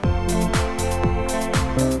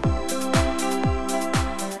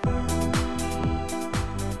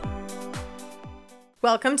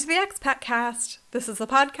Welcome to the Expat Cast. This is a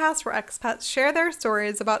podcast where expats share their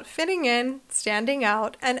stories about fitting in, standing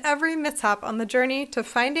out, and every mishap on the journey to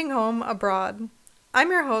finding home abroad.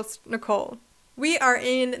 I'm your host, Nicole. We are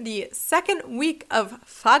in the second week of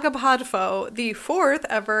Fagabhadfo, the fourth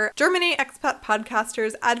ever Germany Expat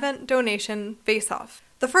Podcasters Advent Donation Face-Off.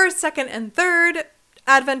 The first, second, and third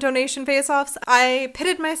Advent donation face-offs, I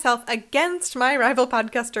pitted myself against my rival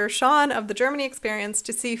podcaster, Sean of the Germany Experience,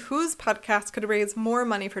 to see whose podcast could raise more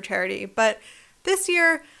money for charity. But this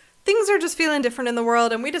year, things are just feeling different in the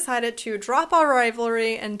world, and we decided to drop our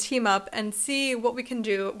rivalry and team up and see what we can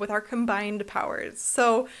do with our combined powers.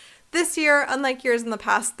 So this year, unlike years in the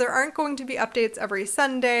past, there aren't going to be updates every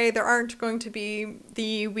Sunday. There aren't going to be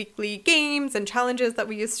the weekly games and challenges that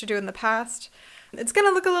we used to do in the past. It's going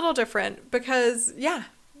to look a little different because,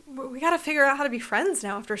 we got to figure out how to be friends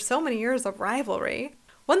now after so many years of rivalry.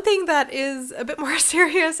 One thing that is a bit more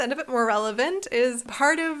serious and a bit more relevant is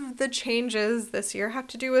part of the changes this year have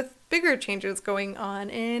to do with bigger changes going on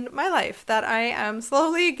in my life that I am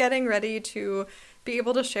slowly getting ready to be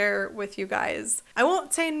able to share with you guys. I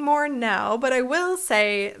won't say more now, but I will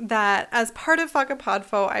say that as part of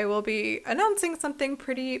Fagapodfo, I will be announcing something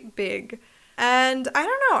pretty big. And I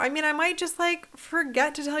don't know, I might just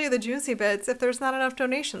forget to tell you the juicy bits if there's not enough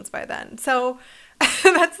donations by then. So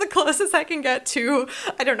that's the closest I can get to,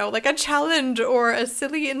 a challenge or a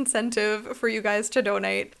silly incentive for you guys to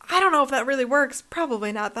donate. I don't know if that really works.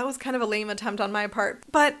 Probably not. That was kind of a lame attempt on my part,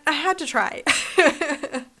 but I had to try.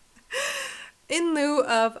 In lieu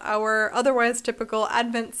of our otherwise typical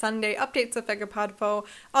Advent Sunday updates of Fagapodfo,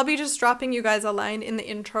 I'll be just dropping you guys a line in the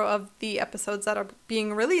intro of the episodes that are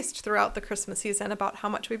being released throughout the Christmas season about how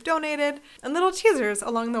much we've donated and little teasers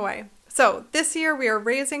along the way. So this year we are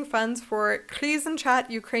raising funds for Krisenchat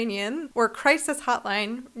Ukrainian, or Crisis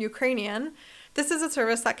Hotline Ukrainian. This is a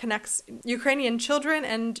service that connects Ukrainian children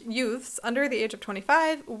and youths under the age of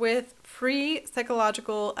 25 with free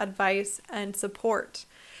psychological advice and support.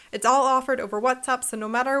 It's all offered over WhatsApp, so no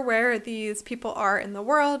matter where these people are in the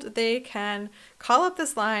world, they can call up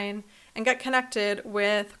this line and get connected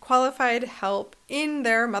with qualified help in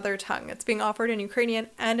their mother tongue. It's being offered in Ukrainian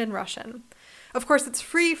and in Russian. Of course, it's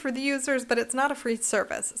free for the users, but it's not a free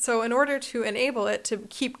service. So in order to enable it to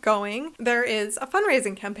keep going, there is a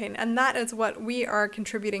fundraising campaign, and that is what we are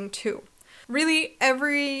contributing to. Really,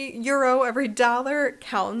 every euro, every dollar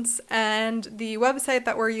counts, and the website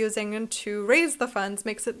that we're using to raise the funds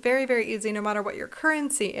makes it very, very easy, no matter what your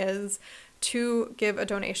currency is, to give a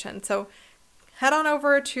donation. So head on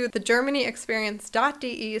over to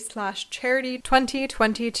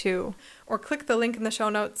thegermanyexperience.de/charity2022 or click the link in the show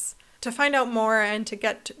notes to find out more and to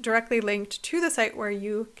get directly linked to the site where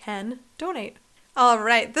you can donate. All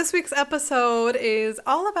right, this week's episode is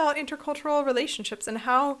all about intercultural relationships and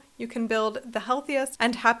how you can build the healthiest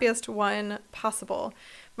and happiest one possible.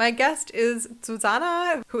 My guest is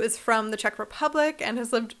Zuzana, who is from the Czech Republic and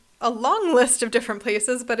has lived a long list of different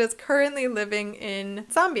places, but is currently living in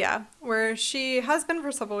Zambia, where she has been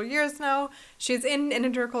for several years now. She's in an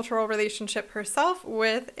intercultural relationship herself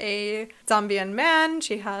with a Zambian man.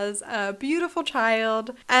 She has a beautiful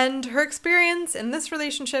child, and her experience in this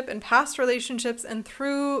relationship and past relationships and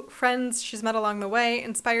through friends she's met along the way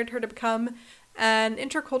inspired her to become an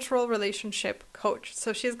intercultural relationship coach.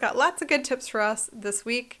 So she's got lots of good tips for us this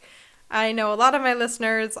week. I know a lot of my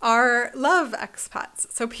listeners love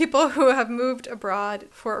expats, so people who have moved abroad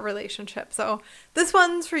for a relationship. So this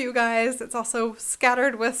one's for you guys. It's also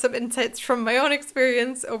scattered with some insights from my own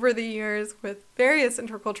experience over the years with various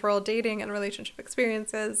intercultural dating and relationship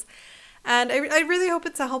experiences. And I really hope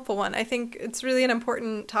it's a helpful one. I think it's really an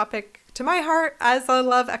important topic to my heart as a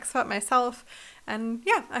love expat myself. And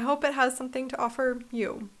I hope it has something to offer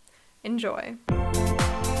you. Enjoy.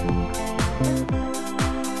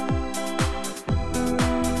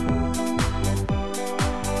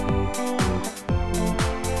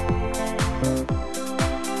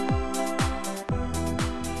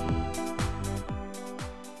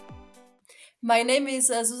 My name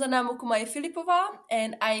is Zuzana Mukumai Filipova,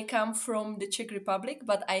 and I come from the Czech Republic,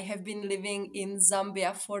 but I have been living in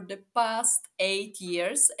Zambia for the past 8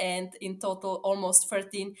 years and in total almost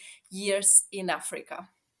 13 years in Africa.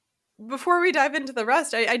 Before we dive into the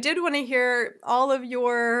rest, I did want to hear all of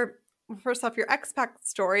your expat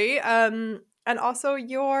story and also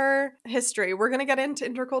your history. We're going to get into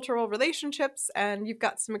intercultural relationships, and you've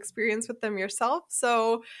got some experience with them yourself.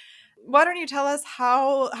 So why don't you tell us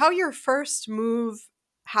how your first move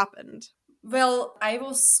happened? Well, I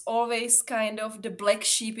was always kind of the black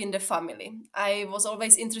sheep in the family. I was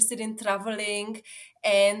always interested in traveling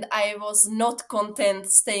and I was not content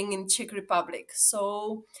staying in Czech Republic.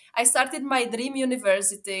 So I started my dream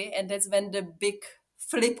university, and that's when the big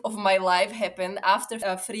flip of my life happened. After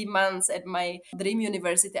 3 months at my dream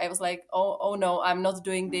university, I was like, oh no, I'm not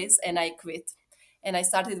doing this, and I quit. And I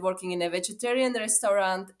started working in a vegetarian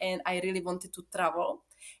restaurant, and I really wanted to travel.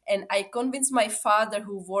 And I convinced my father,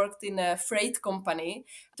 who worked in a freight company,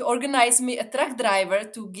 to organize me a truck driver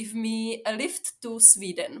to give me a lift to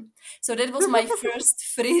Sweden. So that was my first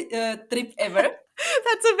free trip ever.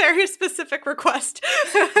 That's a very specific request.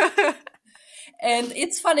 And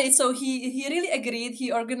it's funny. So he really agreed.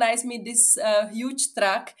 He organized me this huge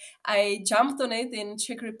truck. I jumped on it in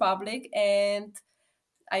Czech Republic, and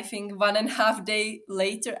I think 1.5 day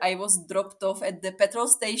later, I was dropped off at the petrol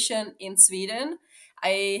station in Sweden.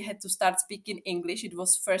 I had to start speaking English. It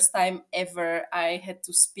was first time ever I had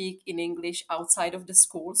to speak in English outside of the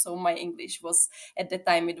school. So my English was, at the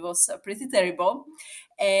time, it was pretty terrible.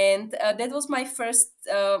 And that was my first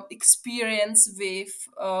experience with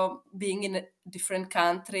being in a different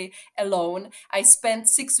country alone. I spent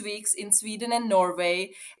 6 weeks in Sweden and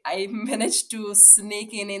Norway. I managed to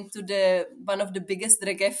sneak in into the one of the biggest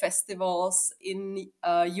reggae festivals in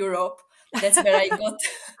Europe. That's where I got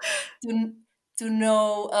to to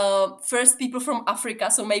know first people from Africa.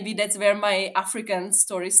 So maybe that's where my African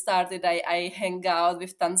story started. I hang out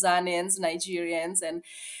with Tanzanians, Nigerians, and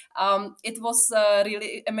it was a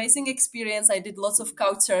really amazing experience. I did lots of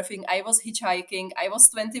couch surfing. I was hitchhiking. I was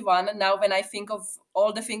 21. And now when I think of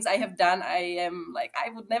all the things I have done, I am like, I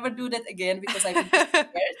would never do that again because I would be scared.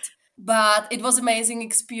 But it was amazing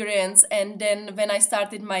experience. And then when I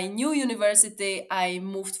started my new university, I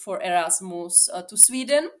moved for Erasmus to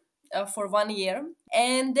Sweden for 1 year.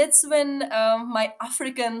 And that's when my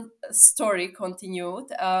African story continued.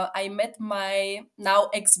 I met my now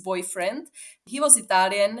ex-boyfriend. He was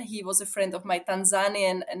Italian. He was a friend of my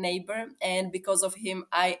Tanzanian neighbor, and because of him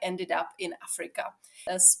I ended up in Africa.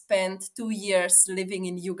 I spent 2 years living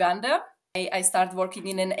in Uganda. I started working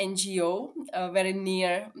in an NGO very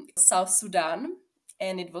near South Sudan,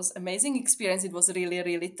 and it was amazing experience. It was really,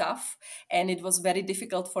 really tough, and it was very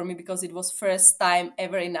difficult for me because it was first time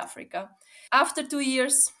ever in Africa. After 2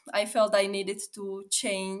 years, I felt I needed to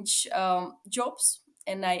change jobs,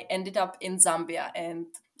 and I ended up in Zambia, and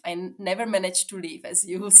I never managed to leave, as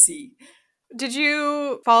you will see. Did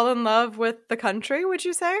you fall in love with the country, would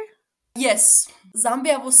you say? Yes,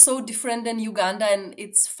 Zambia was so different than Uganda, and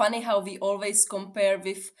it's funny how we always compare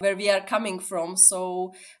with where we are coming from.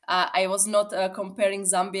 So I was not comparing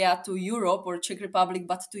Zambia to Europe or Czech Republic,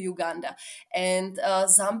 but to Uganda. And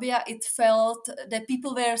Zambia, it felt that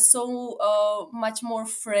people were so much more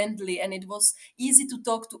friendly, and it was easy to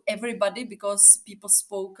talk to everybody because people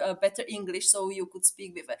spoke better English. So you could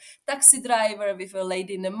speak with a taxi driver, with a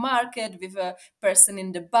lady in the market, with a person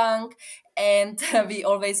in the bank. And we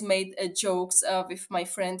always made jokes with my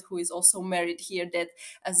friend who is also married here that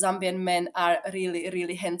Zambian men are really,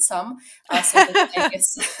 really handsome. So that, I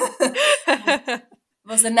guess,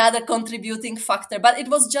 was another contributing factor. But it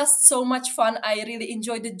was just so much fun. I really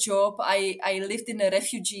enjoyed the job. I lived in a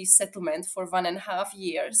refugee settlement for 1.5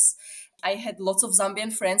 years. I had lots of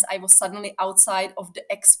Zambian friends. I was suddenly outside of the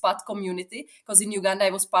expat community because in Uganda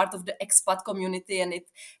I was part of the expat community, and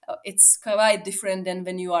it's quite different than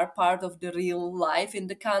when you are part of the real life in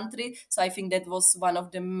the country. So I think that was one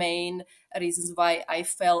of the main reasons why I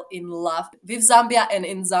fell in love with Zambia and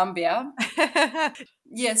in Zambia.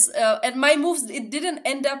 Yes, and my moves, it didn't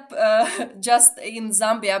end up just in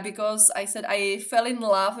Zambia because I said I fell in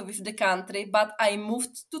love with the country, but I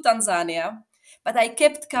moved to Tanzania. But I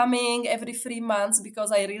kept coming every 3 months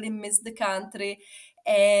because I really missed the country,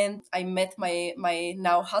 and I met my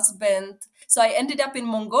now husband. So I ended up in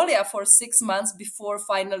Mongolia for 6 months before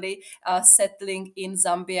finally settling in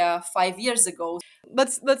Zambia 5 years ago.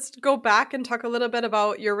 Let's go back and talk a little bit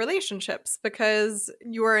about your relationships, because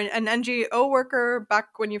you were an NGO worker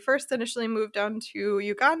back when you first initially moved down to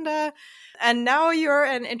Uganda, and now you're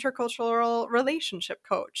an intercultural relationship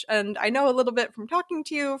coach. And I know a little bit from talking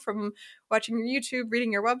to you, from watching your YouTube,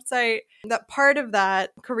 reading your website, that part of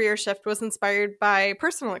that career shift was inspired by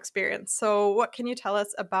personal experience. So what can you tell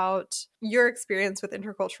us about your experience with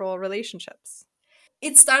intercultural relationships?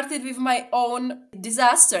 It started with my own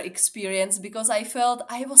disaster experience because I felt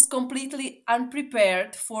I was completely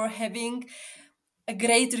unprepared for having a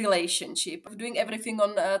great relationship, doing everything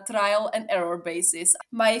on a trial and error basis.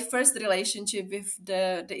 My first relationship with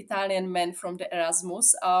the Italian man from the Erasmus,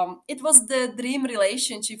 it was the dream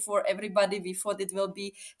relationship for everybody. We thought it will be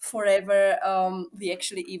forever. We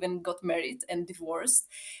actually even got married and divorced.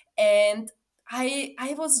 And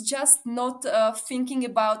I was just not thinking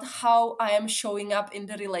about how I am showing up in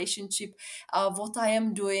the relationship, what I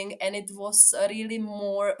am doing, and it was really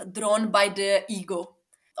more drawn by the ego.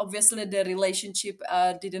 Obviously, the relationship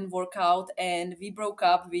didn't work out, and we broke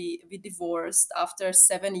up. We divorced after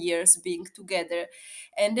 7 years being together,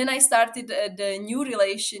 and then I started the new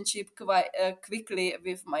relationship quite quickly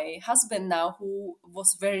with my husband now, who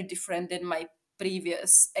was very different than my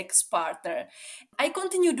previous ex-partner. I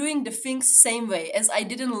continue doing the things same way as I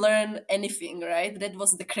didn't learn anything, right? That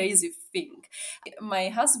was the crazy thing. My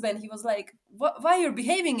husband, he was like, why you're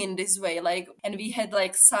behaving in this way? Like, and we had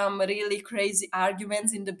like some really crazy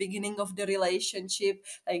arguments in the beginning of the relationship.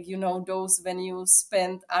 Like, those when you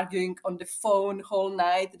spend arguing on the phone whole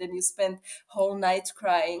night, then you spend whole night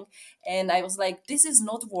crying. And I was like, this is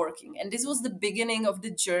not working. And this was the beginning of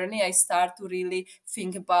the journey. I start to really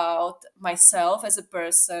think about myself as a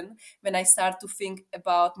person, when I start to think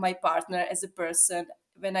about my partner as a person,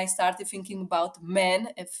 when I started thinking about men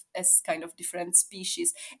as kind of different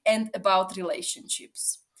species, and about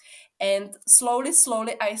relationships. And slowly,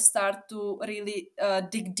 slowly, I start to really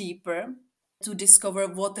dig deeper to discover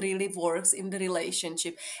what really works in the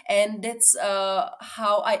relationship. And that's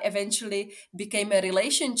how I eventually became a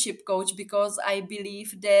relationship coach, because I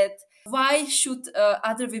believe that why should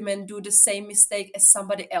other women do the same mistake as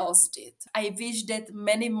somebody else did? I wish that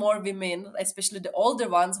many more women, especially the older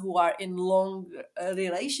ones who are in long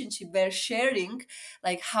relationship, were sharing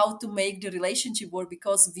like how to make the relationship work,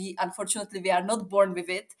 because we unfortunately we are not born with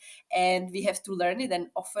it, and we have to learn it, and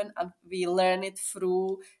often we learn it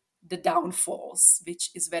through the downfalls, which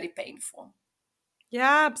is very painful.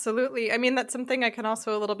 Yeah, absolutely. I mean, that's something I can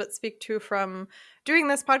also a little bit speak to from doing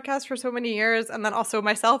this podcast for so many years, and then also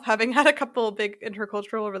myself having had a couple of big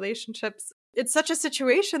intercultural relationships. It's such a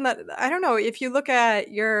situation that, I don't know, if you look at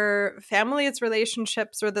your family's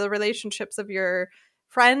relationships or the relationships of your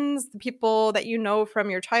friends, the people that you know from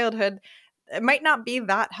your childhood, it might not be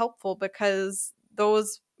that helpful because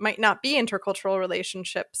those might not be intercultural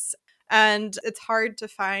relationships. And it's hard to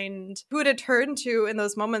find who to turn to in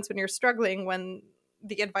those moments when you're struggling, when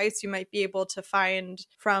the advice you might be able to find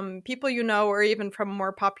from people you know, or even from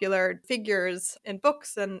more popular figures in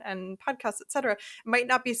books and podcasts, etc., might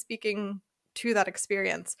not be speaking to that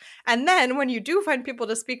experience. And then when you do find people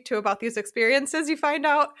to speak to about these experiences, you find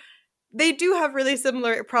out they do have really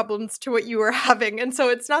similar problems to what you were having. And so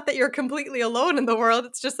it's not that you're completely alone in the world.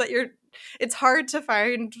 It's just that it's hard to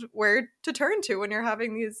find where to turn to when you're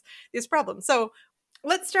having these problems. So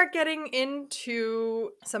let's start getting into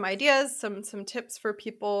some ideas, some tips for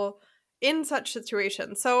people in such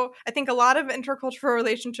situations. So I think a lot of intercultural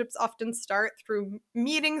relationships often start through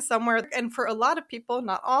meeting somewhere. And for a lot of people,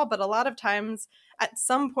 not all, but a lot of times, at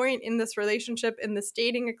some point in this relationship, in this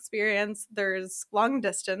dating experience, there's long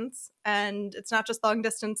distance. And it's not just long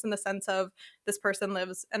distance in the sense of this person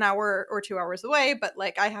lives an hour or 2 hours away, but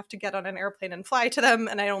like I have to get on an airplane and fly to them,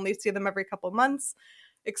 and I only see them every couple months.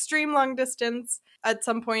 Extreme long distance. At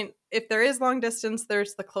some point, if there is long distance,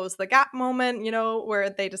 there's the close the gap moment,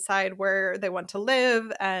 where they decide where they want to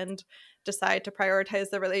live and decide to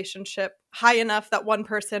prioritize the relationship high enough that one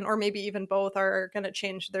person, or maybe even both, are going to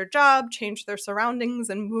change their job, change their surroundings,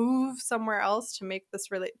 and move somewhere else to make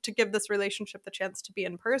to give this relationship the chance to be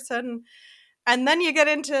in person. And then you get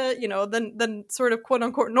into, the sort of quote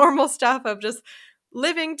unquote normal stuff of just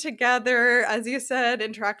living together, as you said,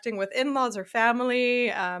 interacting with in-laws or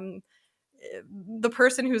family. The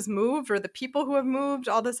person who's moved or the people who have moved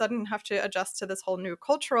all of a sudden have to adjust to this whole new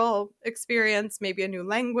cultural experience, maybe a new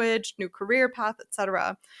language, new career path,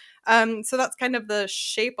 etc. So that's kind of the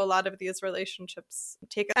shape a lot of these relationships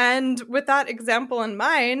take. And with that example in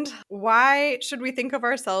mind, why should we think of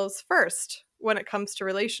ourselves first when it comes to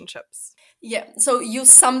relationships? Yeah, so you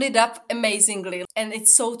summed it up amazingly. And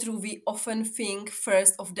it's so true. We often think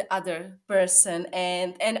first of the other person.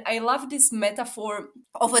 And I love this metaphor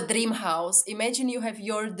of a dream house. Imagine you have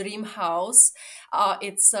your dream house.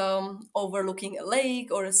 It's overlooking a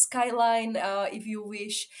lake or a skyline, if you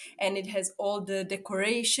wish. And it has all the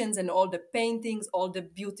decorations and all the paintings, all the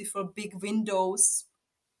beautiful big windows.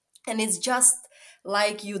 And it's just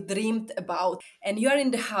like you dreamed about, and you're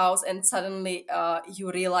in the house, and suddenly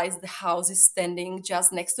you realize the house is standing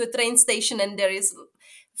just next to a train station, and there is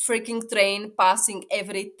freaking train passing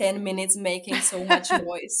every 10 minutes making so much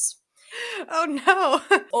noise. Oh no.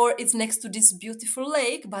 Or it's next to this beautiful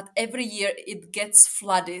lake, but every year it gets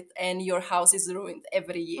flooded and your house is ruined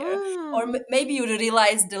every year. Or Mm. maybe you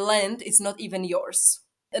realize the land is not even yours.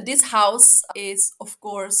 This house is, of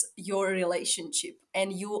course, your relationship,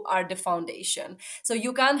 and you are the foundation. So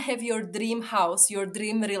you can't have your dream house, your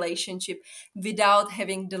dream relationship without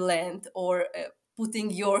having the land or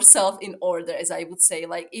putting yourself in order, as I would say.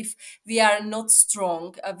 Like, if we are not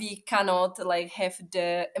strong, we cannot like have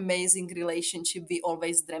the amazing relationship we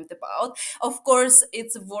always dreamt about. Of course,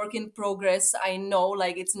 it's a work in progress. I know,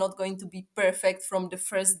 like, it's not going to be perfect from the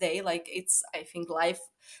first day. Like, it's, I think,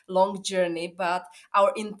 lifelong journey, but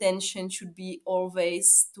our intention should be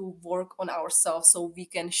always to work on ourselves so we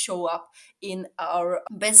can show up in our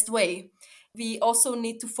best way. We also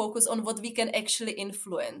need to focus on what we can actually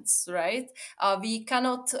influence, right? We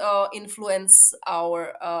cannot influence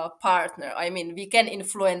our partner. I mean, we can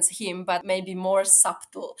influence him, but maybe more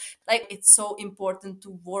subtle. Like, it's so important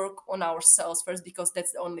to work on ourselves first, because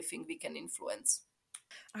that's the only thing we can influence.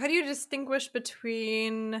 How do you distinguish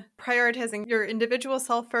between prioritizing your individual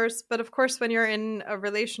self first, but of course when you're in a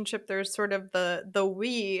relationship there's sort of the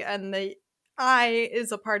we, and the I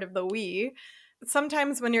is a part of the we.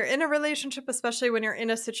 Sometimes when you're in a relationship, especially when you're in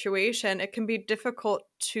a situation, it can be difficult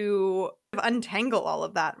to untangle all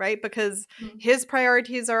of that, right? Because Mm. his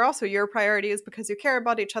priorities are also your priorities, because you care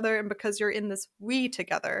about each other and because you're in this we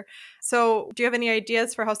together. So, do you have any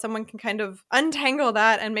ideas for how someone can kind of untangle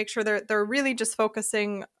that and make sure they're really just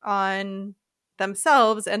focusing on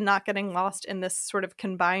themselves and not getting lost in this sort of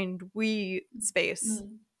combined we space?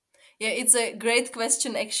 Mm. Yeah, it's a great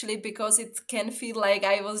question actually, because it can feel like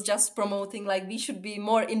I was just promoting like we should be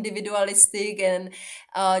more individualistic and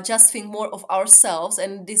just think more of ourselves.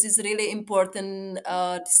 And this is really important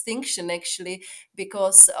distinction actually,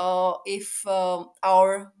 because if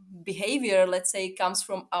our behavior, let's say, comes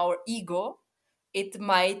from our ego, it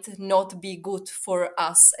might not be good for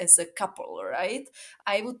us as a couple, right?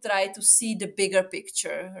 I would try to see the bigger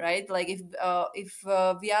picture, right? Like, if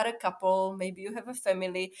we are a couple, maybe you have a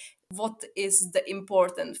family, what is the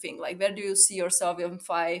important thing? Like, where do you see yourself in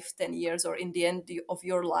 5, 10 years, or in the end of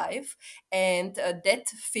your life? And that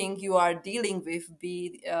thing you are dealing with,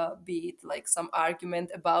 be it like some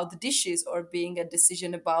argument about dishes, or being a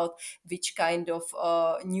decision about which kind of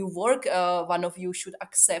new work one of you should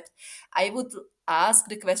accept, I would ask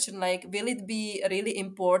the question like, will it be really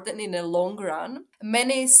important in the long run?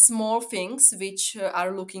 Many small things which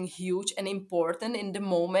are looking huge and important in the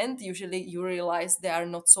moment, usually you realize they are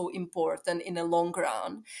not so important in the long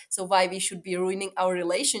run. So why we should be ruining our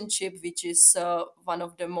relationship, which is one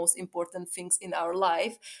of the most important things in our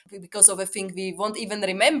life, because of a thing we won't even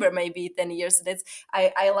remember maybe 10 years.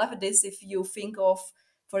 I love this. If you think of,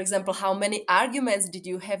 for example, how many arguments did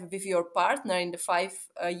you have with your partner in the 5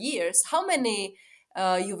 years? How many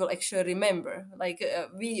you will actually remember? Like,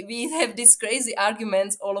 we have these crazy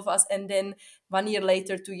arguments, all of us, and then 1 year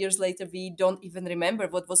later, 2 years later, we don't even remember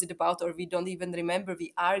what was it about, or we don't even remember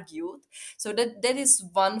we argued. So that is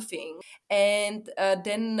one thing. And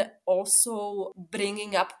then also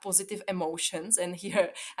bringing up positive emotions. And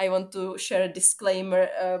here I want to share a disclaimer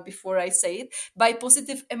before I say it. By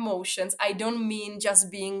positive emotions, I don't mean just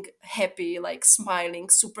being happy, like smiling,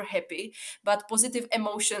 super happy, but positive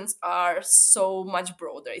emotions are so much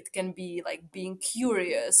broader. It can be like being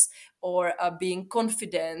curious, or being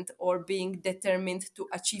confident, or being determined to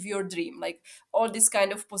achieve your dream. Like, all these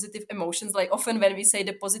kind of positive emotions. Like, often when we say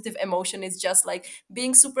the positive emotion is just like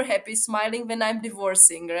being super happy, smiling when I'm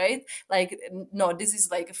divorcing, right? Like, no, this is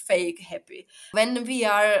like a fake happy. When we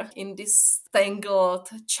are in this tangled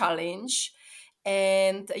challenge,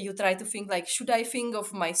 and you try to think like, should I think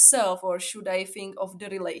of myself or should I think of the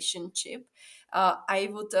relationship? I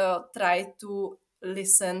would try to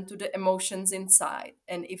listen to the emotions inside,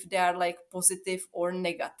 and if they are like positive or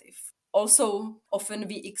negative. Also, often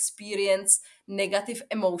we experience negative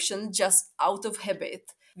emotion just out of habit.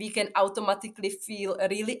 We can automatically feel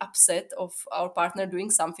really upset of our partner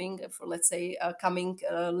doing something, for let's say coming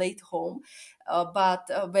late home, but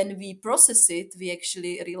when we process it, we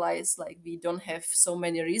actually realize like we don't have so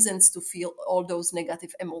many reasons to feel all those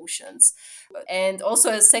negative emotions. And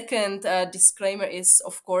also, a second disclaimer is,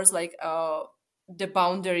 of course, like the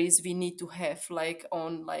boundaries we need to have, like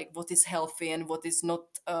on like what is healthy and what is not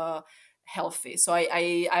healthy. So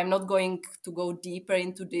I'm not going to go deeper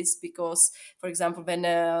into this, because, for example, when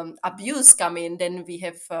abuse come in, then we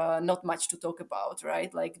have not much to talk about,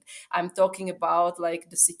 right? Like, I'm talking about like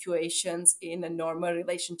the situations in a normal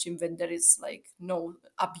relationship when there is like no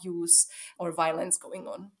abuse or violence going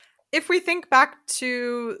on. if we think back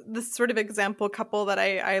to the sort of example couple that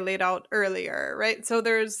I laid out earlier, right? So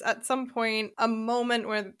there's at some point a moment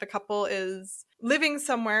where the couple is living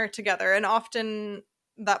somewhere together, and often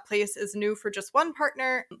that place is new for just one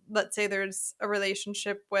partner. Let's say there's a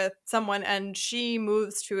relationship with someone and she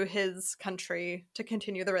moves to his country to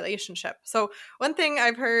continue the relationship. So, one thing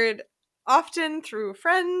I've heard often through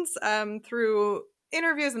friends, through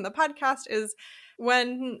interviews in the podcast, is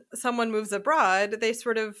when someone moves abroad, they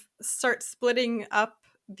sort of start splitting up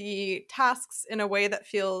the tasks in a way that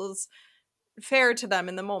feels fair to them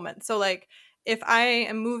in the moment. So, like, if I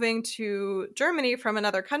am moving to Germany from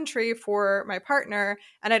another country for my partner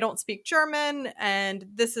and I don't speak German and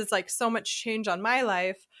this is like so much change on my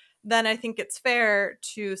life, then I think it's fair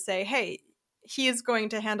to say, hey, he's going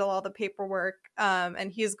to handle all the paperwork,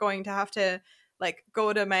 and he's going to have to like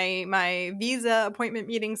go to my visa appointment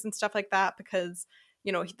meetings and stuff like that, because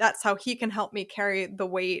that's how he can help me carry the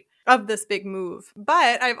weight of this big move.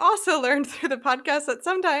 But I've also learned through the podcast that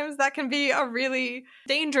sometimes that can be a really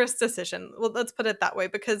dangerous decision. Well, let's put it that way,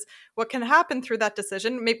 because what can happen through that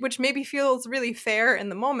decision, which maybe feels really fair in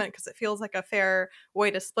the moment because it feels like a fair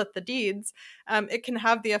way to split the deeds, it can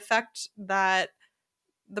have the effect that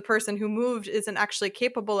the person who moved isn't actually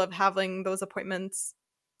capable of having those appointments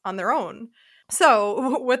on their own.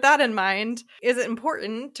 So, with that in mind, is it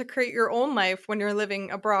important to create your own life when you're living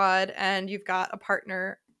abroad and you've got a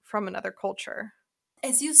partner from another culture?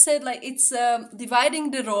 As you said, like it's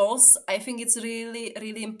dividing the roles. I think it's really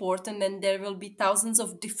really important, and there will be thousands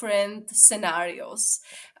of different scenarios,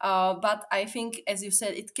 but I think, as you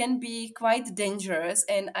said, it can be quite dangerous.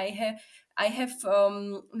 And I have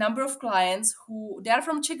number of clients who they are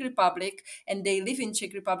from Czech Republic and they live in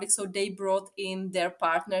Czech Republic, so they brought in their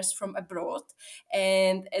partners from abroad.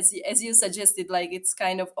 And as you suggested, like it's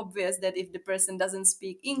kind of obvious that if the person doesn't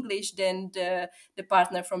speak English, then the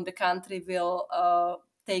partner from the country will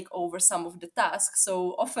take over some of the tasks.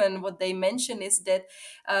 So often what they mention is that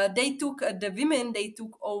the women, they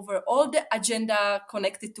took over all the agenda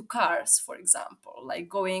connected to cars, for example, like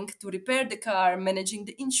going to repair the car, managing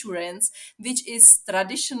the insurance, which is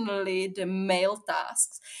traditionally the male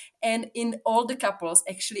tasks. And in all the couples,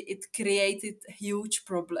 actually, it created huge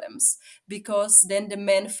problems, because then the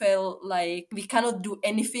men felt like we cannot do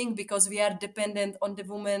anything because we are dependent on the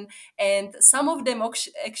woman. And some of them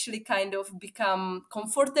actually kind of become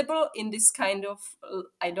comfortable in this kind of,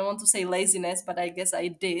 I don't want to say laziness, but I guess I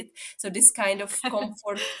did. So this kind of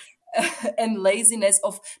comfort and laziness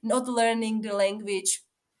of not learning the language,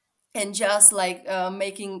 and just like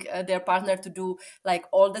making their partner to do like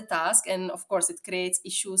all the tasks. And of course it creates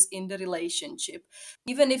issues in the relationship,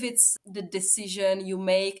 even if it's the decision you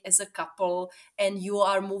make as a couple and you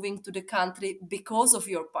are moving to the country because of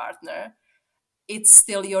your partner. It's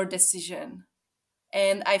still your decision.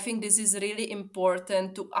 And I think this is really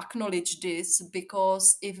important to acknowledge this,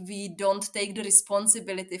 because if we don't take the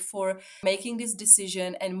responsibility for making this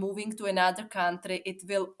decision and moving to another country, it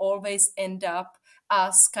will always end up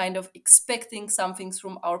us kind of expecting something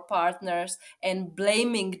from our partners and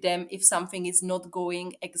blaming them if something is not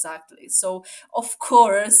going exactly. So of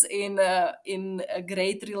course in a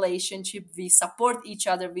great relationship we support each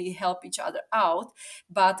other, we help each other out,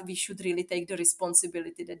 but we should really take the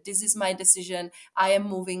responsibility that this is my decision. I am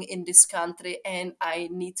moving in this country and I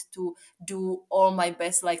need to do all my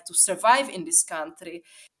best, like to survive in this country.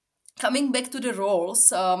 Coming back to the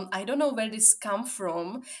roles, I don't know where this come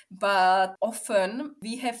from, but often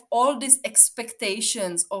we have all these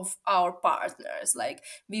expectations of our partners. Like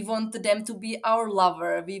we want them to be our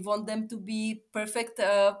lover, we want them to be perfect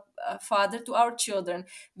father to our children,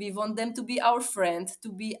 we want them to be our friend,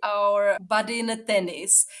 to be our buddy in a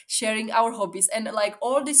tennis, sharing our hobbies, and like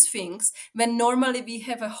all these things. When normally we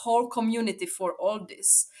have a whole community for all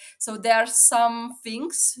this. So there are some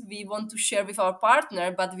things we want to share with our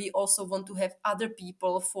partner, but we also want to have other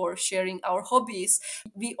people for sharing our hobbies.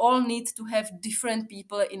 We all need to have different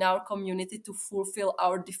people in our community to fulfill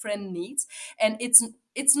our different needs. And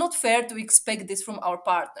it's not fair to expect this from our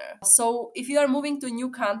partner. So if you are moving to a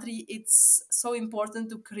new country, it's so important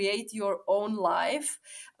to create your own life,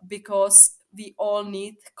 because we all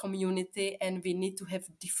need community and we need to have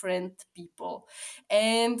different people.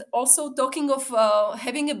 And also talking of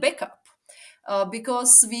having a backup,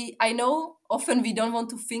 because I know often we don't want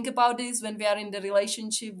to think about this when we are in the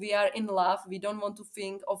relationship, we are in love, we don't want to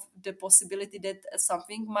think of the possibility that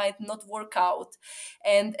something might not work out.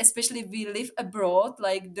 And especially if we live abroad,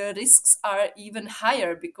 like the risks are even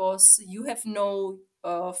higher because you have no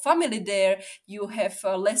family there, you have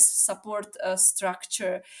less support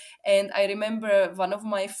structure. And I remember one of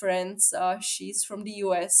my friends, she's from the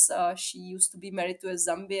US, she used to be married to a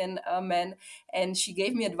Zambian man, and she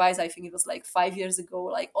gave me advice, I think it was like 5 years ago,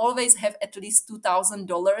 like always have at least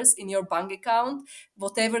 $2,000 in your bank account.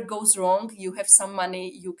 Whatever goes wrong, you have some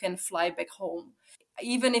money, you can fly back home.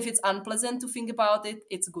 Even if it's unpleasant to think about it,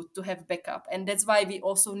 it's good to have backup. And that's why we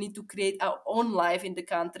also need to create our own life in the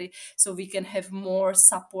country so we can have more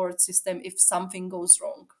support system if something goes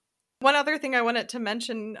wrong. One other thing I wanted to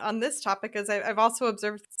mention on this topic is I've also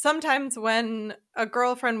observed sometimes when a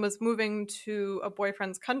girlfriend was moving to a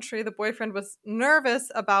boyfriend's country, the boyfriend was nervous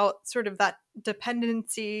about sort of that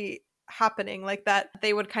dependency happening, like that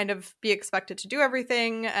they would kind of be expected to do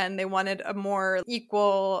everything and they wanted a more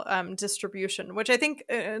equal distribution, which I think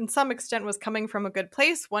in some extent was coming from a good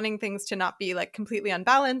place, wanting things to not be like completely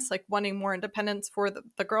unbalanced, like wanting more independence for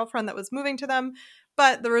the girlfriend that was moving to them.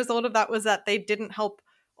 But the result of that was that they didn't help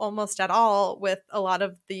almost at all with a lot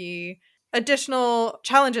of the additional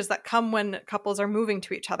challenges that come when couples are moving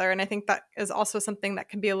to each other. And I think that is also something that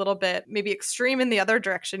can be a little bit maybe extreme in the other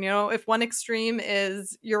direction. You know, if one extreme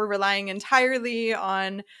is you're relying entirely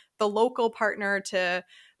on the local partner to,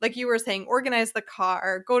 like you were saying, organize the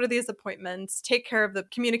car, go to these appointments, take care of the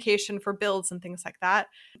communication for bills and things like that,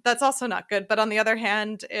 that's also not good. But on the other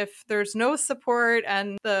hand, if there's no support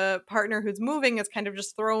and the partner who's moving is kind of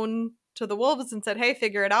just thrown to the wolves and said, hey,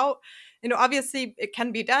 figure it out. You know, obviously it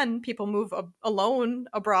can be done. People move alone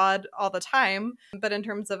abroad all the time. But in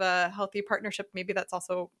terms of a healthy partnership, maybe that's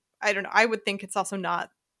also, I don't know, I would think it's also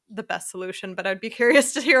not the best solution. But I'd be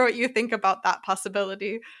curious to hear what you think about that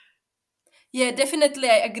possibility. Yeah, definitely.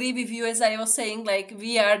 I agree with you. As I was saying, like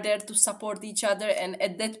we are there to support each other. And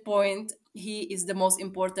at that point, he is the most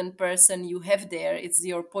important person you have there. It's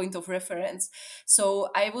your point of reference. So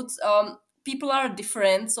I would, people are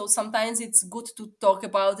different. So sometimes it's good to talk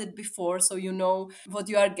about it before so you know what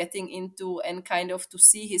you are getting into and kind of to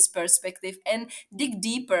see his perspective and dig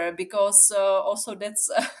deeper because also that's,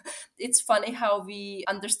 it's funny how we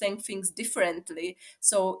understand things differently.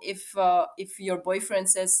 So if your boyfriend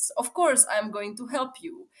says, "Of course, I'm going to help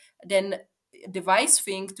you," then the wise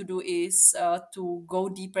thing to do is to go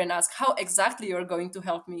deeper and ask how exactly you're going to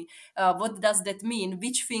help me. What does that mean?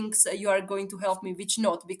 Which things you are going to help me, which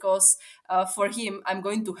not? Because for him, I'm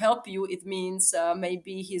going to help you. It means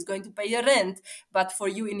maybe he's going to pay a rent, but for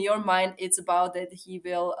you in your mind, it's about that he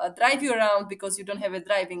will drive you around because you don't have a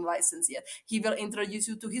driving license yet. He will introduce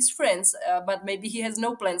you to his friends, but maybe he has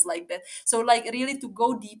no plans like that. So like really to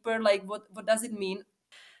go deeper, like what does it mean?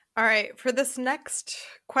 All right, for this next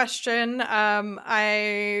question,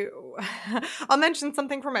 I I'll mention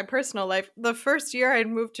something from my personal life. The first year I'd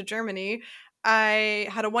moved to Germany, I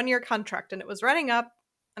had a 1-year contract and it was running up,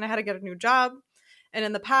 and I had to get a new job. And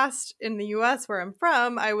in the past, in the US where I'm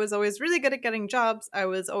from, I was always really good at getting jobs. I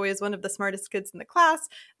was always one of the smartest kids in the class.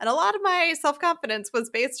 And a lot of my self confidence was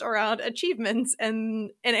based around achievements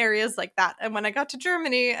and in areas like that. And when I got to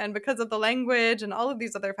Germany, and because of the language and all of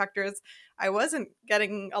these other factors, I wasn't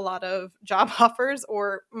getting a lot of job offers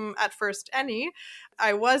or at first any.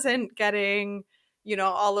 I wasn't getting, you know,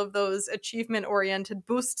 all of those achievement oriented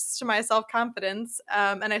boosts to my self confidence.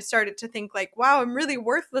 And I started to think, like, wow, I'm really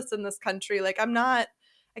worthless in this country. Like, I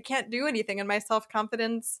can't do anything. And my self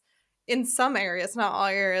confidence in some areas, not all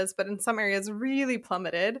areas, but in some areas really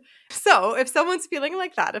plummeted. So if someone's feeling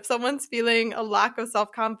like that, if someone's feeling a lack of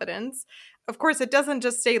self confidence, of course, it doesn't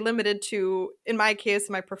just stay limited to, in my case,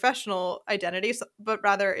 my professional identity, but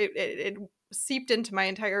rather it seeped into my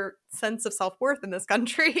entire sense of self-worth in this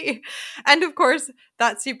country. And of course,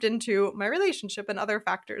 that seeped into my relationship and other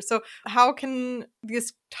factors. So how can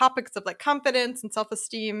these topics of like confidence and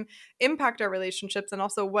self-esteem impact our relationships? And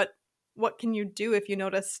also what can you do if you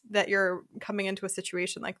notice that you're coming into a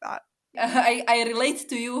situation like that? I relate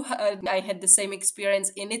to you. I had the same experience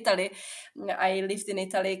in Italy. I lived in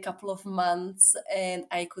Italy a couple of months and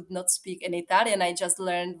I could not speak any Italian. I just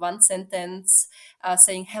learned one sentence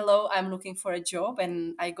saying, "Hello, I'm looking for a job."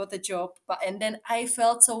 And I got a job. And then I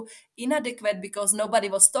felt so inadequate because nobody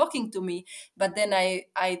was talking to me. But then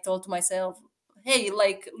I told myself, hey,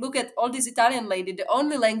 like, look at all these Italian lady. The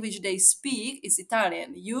only language they speak is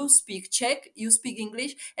Italian. You speak Czech, you speak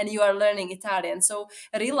English, and you are learning Italian. So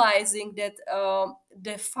realizing that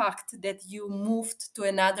the fact that you moved to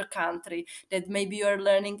another country, that maybe you are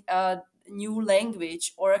learning a new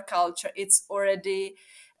language or a culture, it's already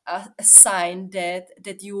a sign that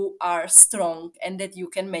you are strong and that you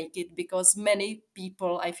can make it, because many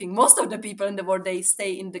people, I think most of the people in the world, they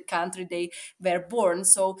stay in the country they were born.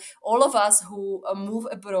 So all of us who move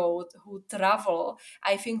abroad, who travel,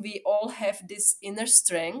 I think we all have this inner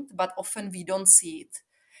strength, but often we don't see it.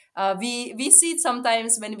 We see it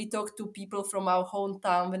sometimes when we talk to people from our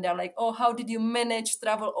hometown, when they're like, "Oh, how did you manage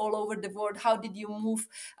travel all over the world? How did you move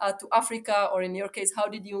to Africa, or in your case, how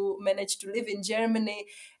did you manage to live in Germany?"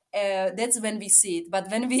 That's when we see it.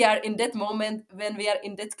 But when we are in that moment, when we are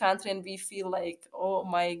in that country, and we feel like, "Oh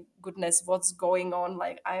my goodness, what's going on?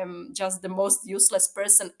 Like, I am just the most useless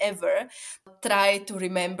person ever." Try to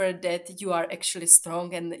remember that you are actually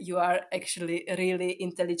strong and you are actually really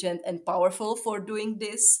intelligent and powerful for doing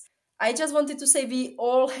this. I just wanted to say we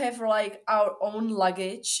all have like our own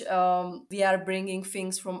luggage. We are bringing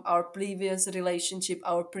things from our previous relationship,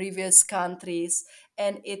 our previous countries,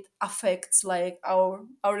 and it affects like our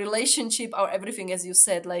relationship, our everything, as you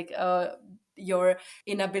said, like your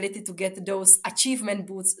inability to get those achievement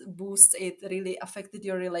boosts. It really affected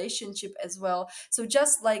your relationship as well. So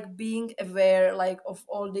just like being aware like of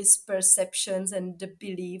all these perceptions and the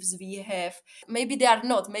beliefs we have, maybe they are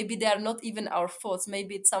not even our thoughts,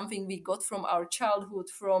 maybe it's something we got from our childhood,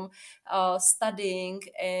 from studying,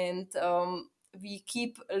 and we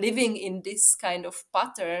keep living in this kind of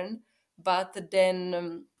pattern, but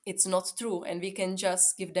then it's not true, and we can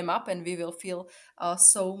just give them up and we will feel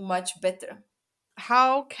so much better.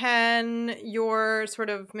 How can your sort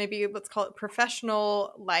of, maybe let's call it,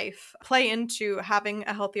 professional life play into having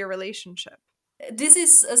a healthier relationship? This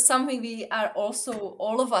is something we are also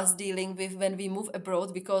all of us dealing with when we move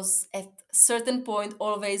abroad, because at certain point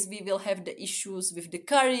always we will have the issues with the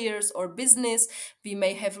careers or business. We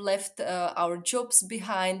may have left our jobs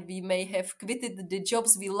behind, we may have quitted the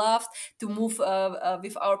jobs we loved to move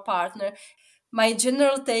with our partner. My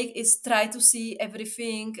general take is try to see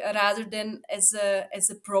everything rather than as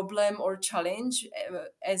a problem or challenge,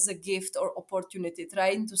 as a gift or opportunity,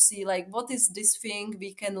 trying to see like what is this thing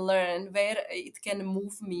we can learn, where it can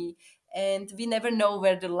move me, and we never know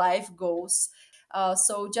where the life goes.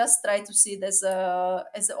 So just try to see it as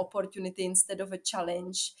an opportunity instead of a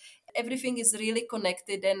challenge. Everything is really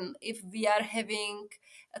connected, and if we are having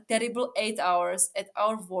a terrible 8 hours at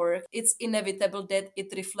our work, it's inevitable that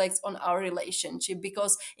it reflects on our relationship,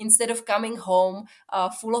 because instead of coming home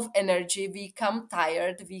full of energy, we come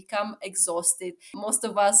tired, we come exhausted. Most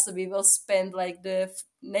of us, we will spend like the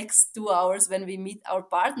next 2 hours when we meet our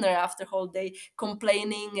partner after whole day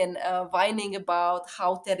complaining and whining about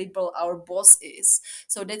how terrible our boss is.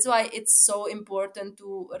 So that's why it's so important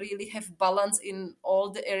to really have balance in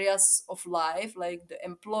all the areas of life, like the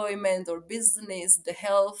employment or business, the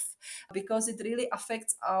health, because it really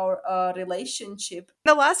affects our relationship.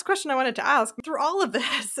 The last question I wanted to ask, through all of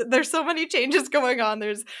this, there's so many changes going on.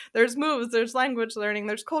 There's moves, there's language learning,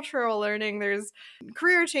 there's cultural learning, there's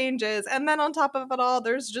career changes, and then on top of it all,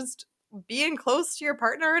 there's just being close to your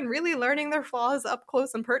partner and really learning their flaws up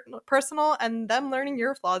close and personal, and them learning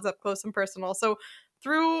your flaws up close and personal. So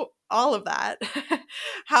through all of that,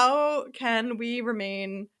 how can we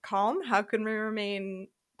remain calm? How can we remain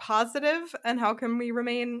positive? And how can we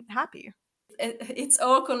remain happy? It's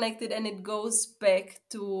all connected, and it goes back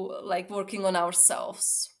to like working on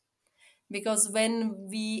ourselves, because when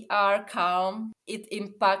we are calm, it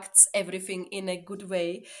impacts everything in a good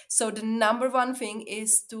way. So the number one thing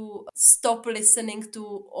is to stop listening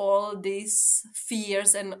to all these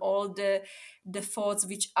fears and all the thoughts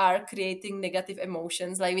which are creating negative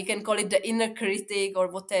emotions. Like we can call it the inner critic or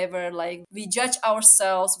whatever. Like we judge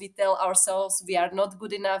ourselves, we tell ourselves we are not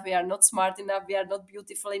good enough, we are not smart enough, we are not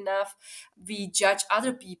beautiful enough. We judge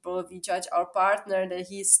other people, we judge our partner that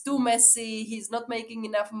he's too messy, he's not making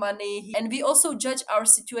enough money. And we also judge our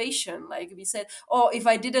situation. Like we said, oh, if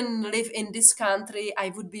I didn't live in this country, I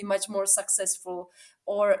would be much more successful.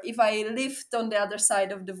 Or if I lived on the other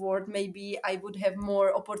side of the world, maybe I would have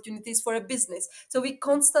more opportunities for a business. So we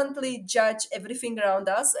constantly judge everything around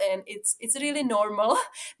us, and it's really normal.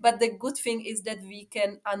 But the good thing is that we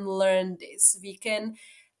can unlearn this. We can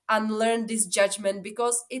unlearn this judgment,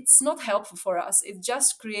 because it's not helpful for us. It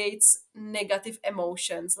just creates negative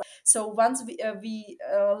emotions. So once we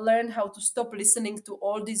learn how to stop listening to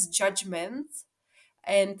all these judgments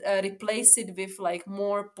and replace it with like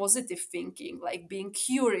more positive thinking, like being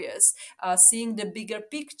curious, seeing the bigger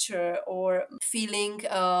picture, or feeling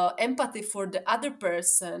empathy for the other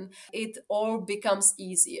person, it all becomes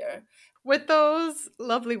easier. With those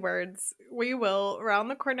lovely words, we will round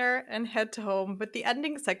the corner and head to home with the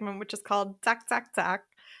ending segment, which is called Zack, Zack, Zack.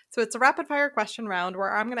 So it's a rapid fire question round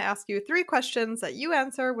where I'm going to ask you 3 questions that you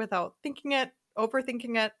answer without thinking it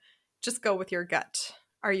overthinking it. Just go with your gut.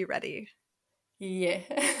 Are you ready? Yeah.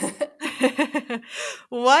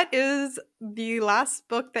 What is the last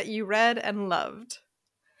book that you read and loved?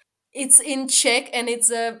 It's in Czech and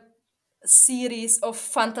it's a series of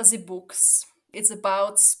fantasy books. It's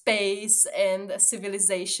about space and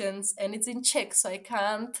civilizations, and it's in Czech, so I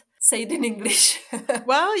can't say it in English.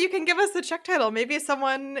 Well, you can give us the Czech title. Maybe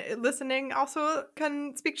someone listening also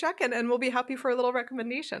can speak Czech, and we'll be happy for a little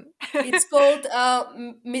recommendation. It's called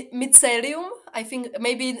mycelium. I think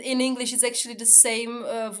maybe in English it's actually the same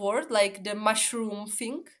word, like the mushroom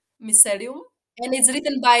thing, mycelium. And it's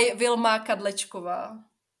written by Vilma Kadlečková.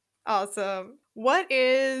 Awesome. What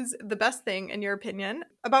is the best thing, in your opinion,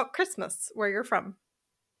 about Christmas where you're from?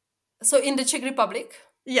 So in the Czech Republic,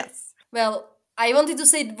 Yes. well, I wanted to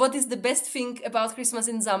say what is the best thing about Christmas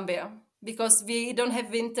in Zambia. Because we don't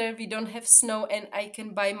have winter, we don't have snow, and I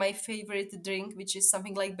can buy my favorite drink, which is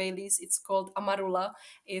something like Bailey's. It's called Amarula.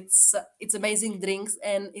 It's amazing drinks,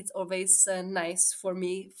 and it's always nice for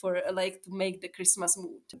me for like to make the Christmas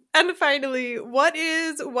mood. And finally, what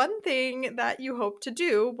is one thing that you hope to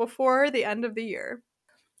do before the end of the year?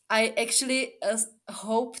 I actually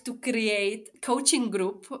hope to create coaching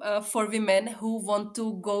group for women who want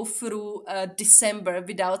to go through December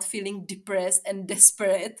without feeling depressed and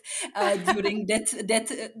desperate during that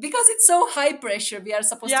because it's so high pressure. We are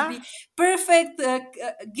supposed to Yeah. be perfect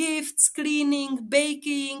gifts, cleaning,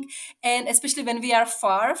 baking, and especially when we are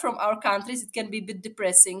far from our countries, it can be a bit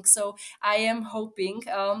depressing. So I am hoping.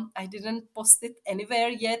 I didn't post it anywhere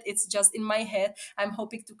yet. It's just in my head. I'm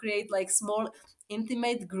hoping to create like small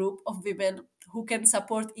intimate group of women who can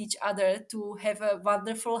support each other to have a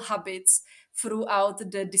wonderful habits throughout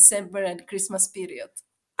the December and Christmas period.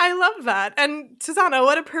 I love that. And Susanna,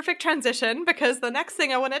 what a perfect transition, because the next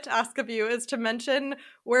thing I wanted to ask of you is to mention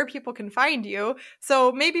where people can find you.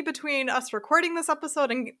 So maybe between us recording this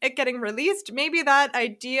episode and it getting released, maybe that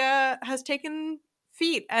idea has taken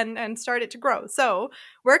feet and started to grow. So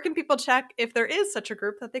where can people check if there is such a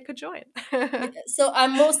group that they could join? Yeah, so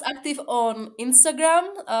I'm most active on Instagram.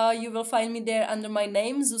 You will find me there under my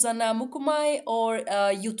name, Zuzana Mukumai, or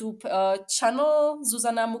YouTube channel,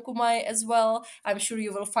 Zuzana Mukumai as well. I'm sure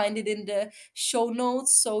you will find it in the show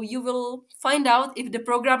notes. So you will find out if the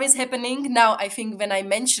program is happening. Now, I think when I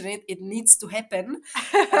mention it, it needs to happen.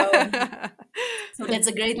 So that's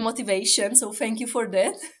a great motivation. So thank you for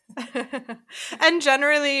that. And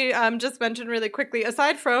generally, just mention really quickly,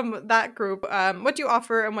 aside from that group, what do you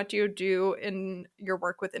offer and what do you do in your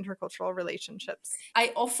work with intercultural relationships?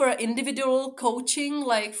 I offer individual coaching,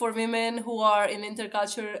 like for women who are in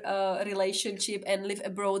intercultural relationship and live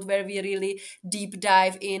abroad, where we really deep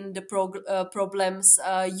dive in the problems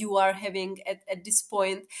you are having at this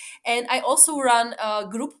point. And I also run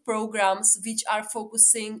group programs which are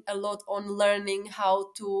focusing a lot on learning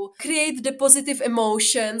how to create the positive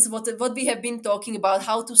emotions, what we have been talking about,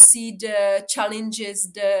 how to see the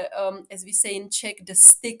challenges, the as we say in Czech, the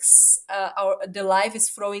sticks the life is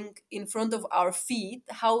throwing in front of our feet,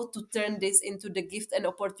 how to turn this into the gift and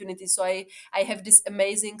opportunity. So I have this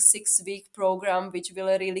amazing 6-week program which will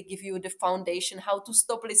really give you the foundation, how to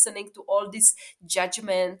stop listening to all this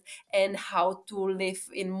judgment and how to live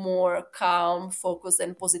in more calm, focused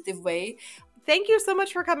and positive way. Thank you so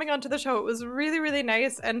much for coming onto the show. It was really, really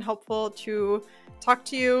nice and helpful to talk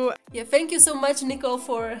to you. Yeah, thank you so much, Nicole,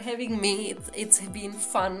 for having me. It's been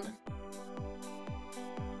fun.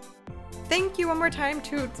 Thank you one more time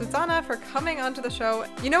to Zuzana for coming onto the show.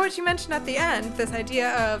 You know what you mentioned at the end, this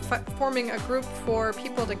idea of forming a group for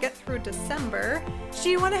people to get through December.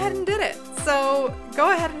 She went ahead and did it. So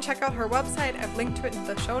go ahead and check out her website. I've linked to it in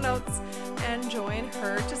the show notes and join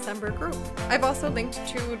her December group. I've also linked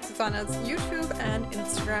to Zuzana's YouTube and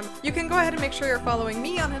Instagram. You can go ahead and make sure you're following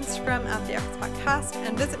me on Instagram at the Expatcast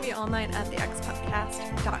and visit me online at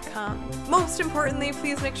theexpatcast.com. Most importantly,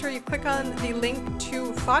 please make sure you click on the link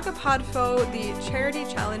to Fagapodfo, the charity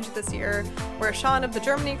challenge this year, where Sean of the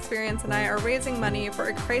Germany Experience and I are raising money for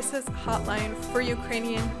a crisis hotline for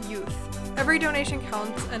Ukrainian youth. Every donation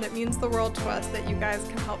counts, and it means the world to us that you guys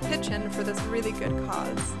can help pitch in for this really good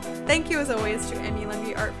cause. Thank you as always to Amy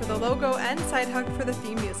Lundy Art for the logo and Side Hug for the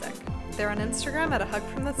theme music. They're on Instagram at A Hug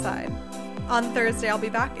From The Side. On Thursday, I'll be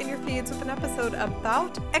back in your feeds with an episode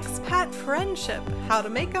about expat friendship, how to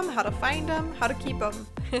make them, how to find them, how to keep them.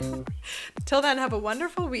 Till then, have a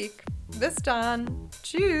wonderful week. Bis dann.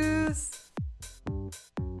 Tschüss.